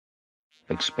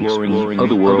exploring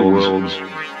other worlds,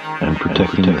 and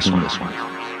protecting this one.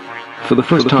 For the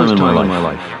first time in my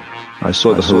life, I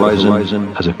saw the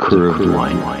horizon as a curved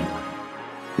line.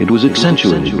 It was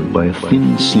accentuated by a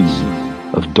thin seam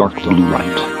of dark blue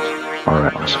light, our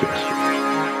atmosphere.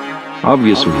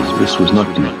 Obviously, this was not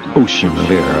the ocean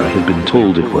of air I had been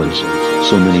told it was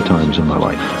so many times in my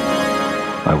life.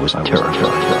 I was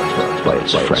terrified by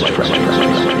its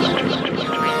fragility.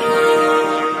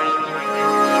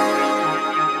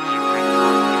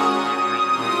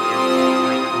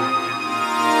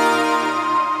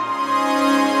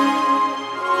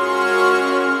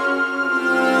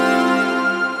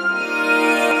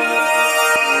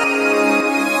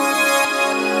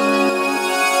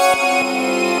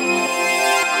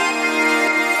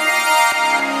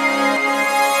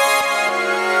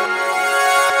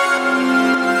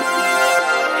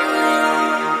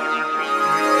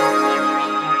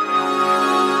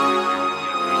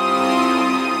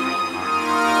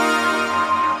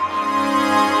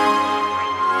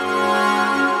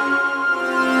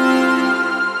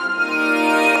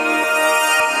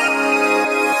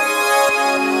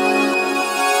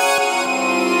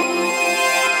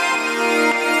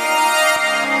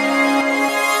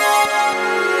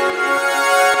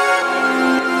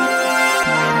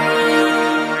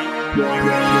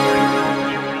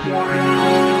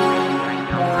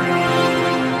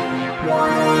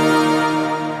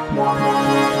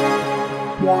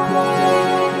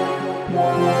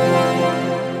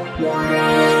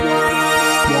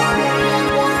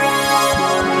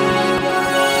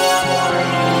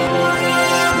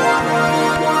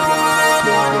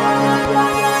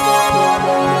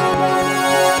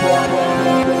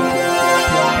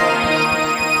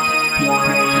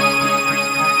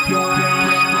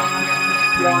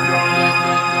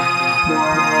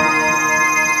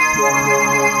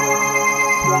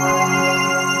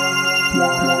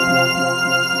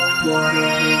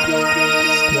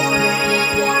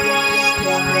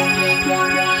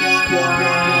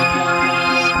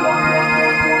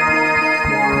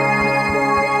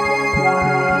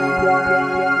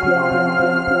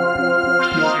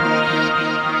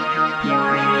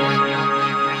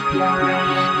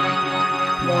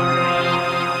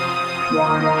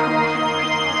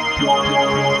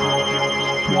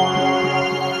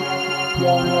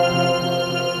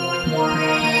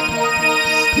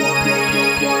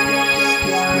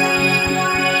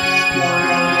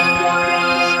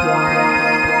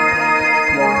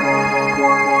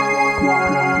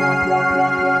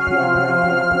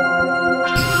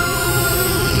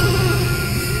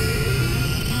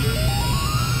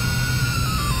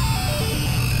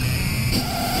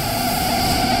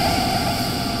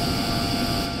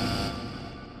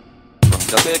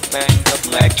 The Big Bang of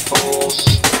black holes.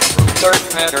 From dark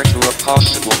matter to a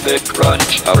possible big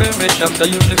crunch, our image of the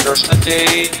universe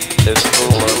today is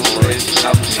full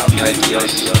of some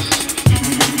ideas.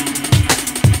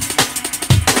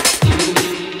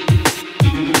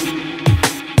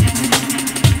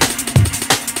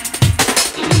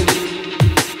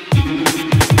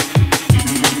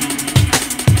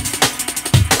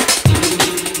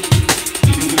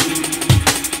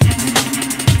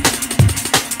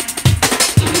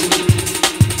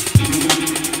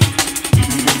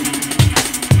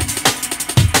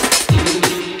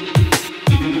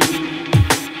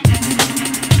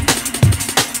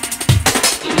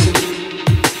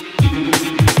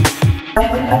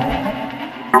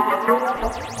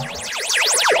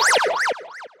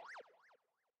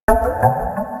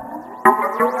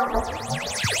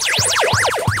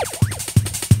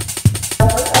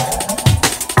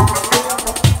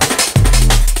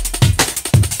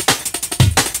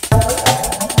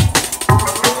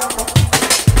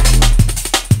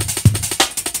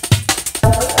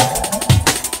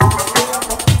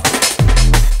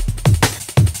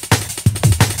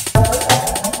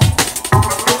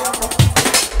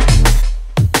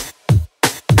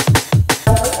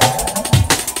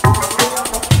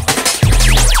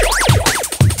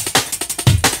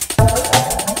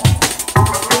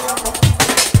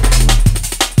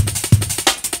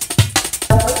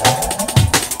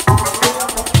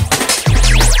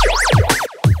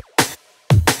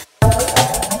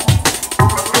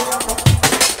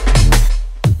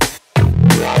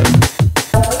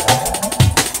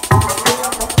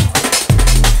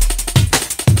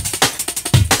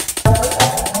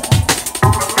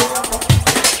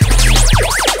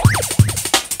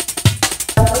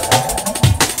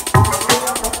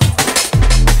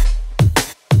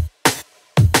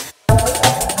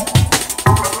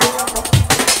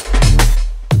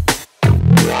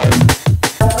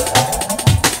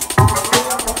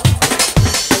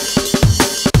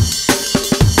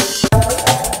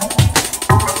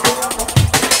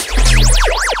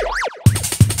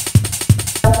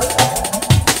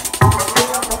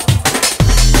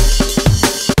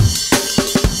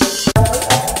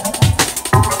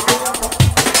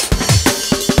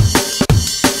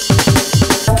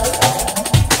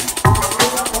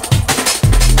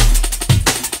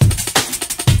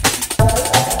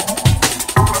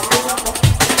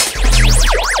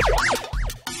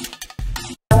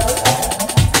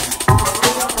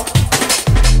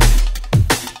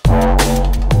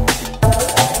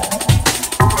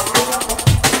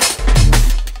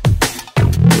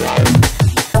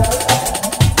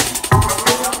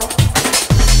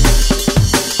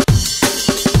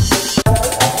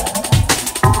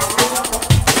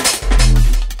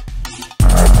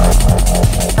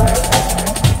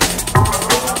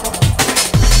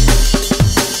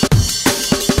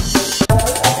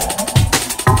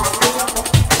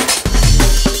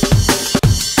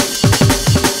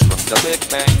 Big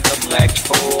Bang, the black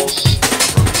holes.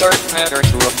 From dark matter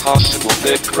to a possible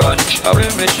big crunch, our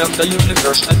image of the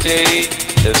universe today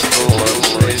is full of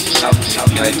some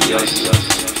ideas.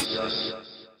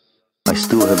 I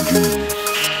still have dreams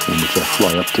in which I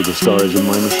fly up to the stars in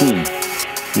my machine,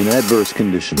 in adverse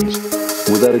conditions,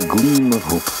 without a gleam of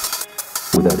hope,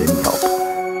 without any help.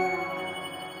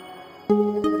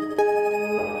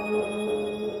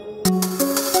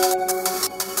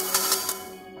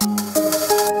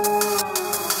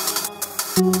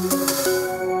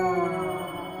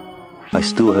 I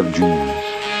still have dreams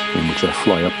in which I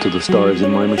fly up to the stars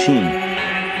in my machine,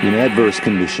 in adverse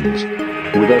conditions,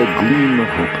 without a gleam of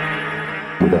hope,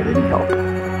 without any help.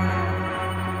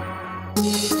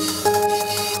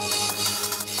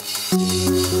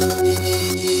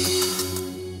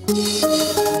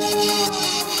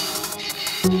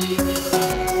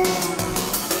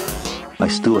 I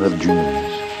still have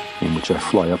dreams in which I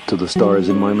fly up to the stars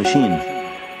in my machine,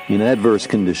 in adverse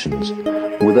conditions,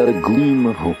 without a gleam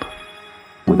of hope,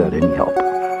 without any help.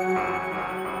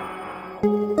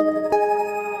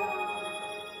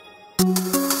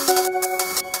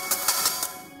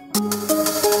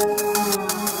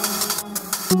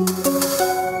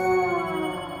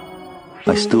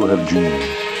 I still have dreams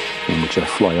in which I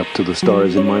fly up to the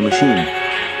stars in my machine,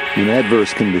 in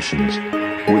adverse conditions,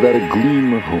 without a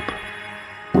gleam of hope,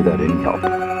 without any help.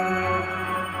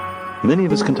 Many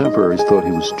of his contemporaries thought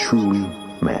he was truly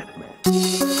mad.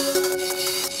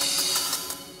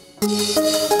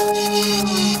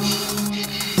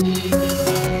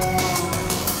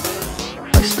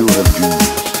 I still have dreams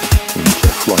in which I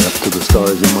fly up to the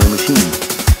stars in my machine.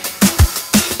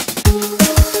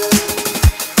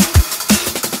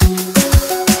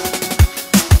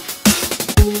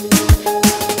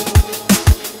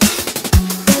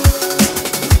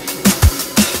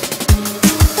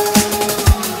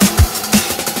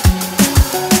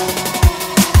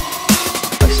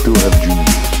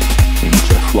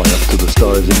 Fly up to the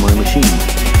stars in my machine,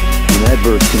 in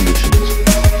adverse conditions,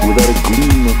 without a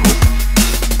gleam of hope,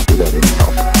 without any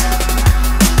help.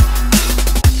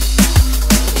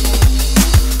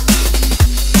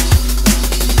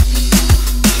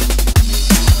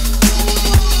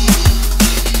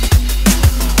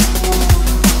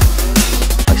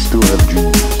 I still have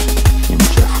dreams in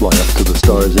which I fly up to the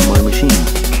stars in my machine.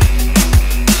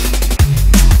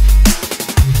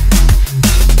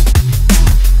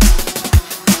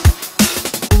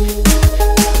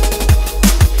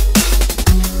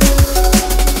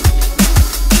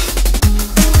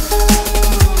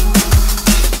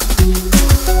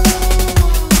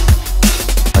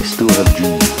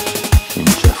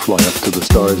 Fly up to the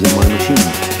stars in my machine,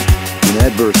 in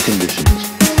adverse conditions,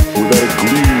 without a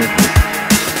gleam of hope,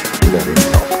 without any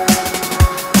help.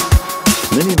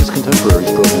 Many of his contemporaries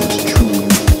thought he was truly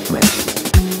mad.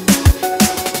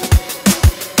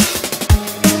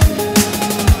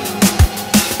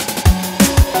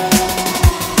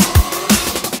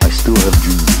 I still have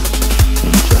dreams in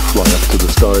which I fly up to the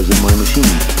stars in my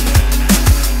machine.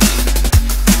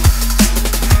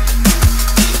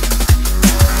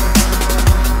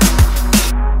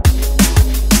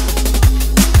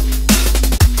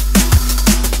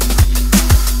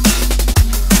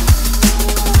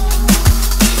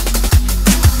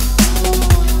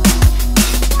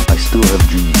 I still have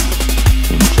dreams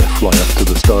in which I fly up to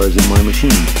the stars in my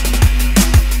machine.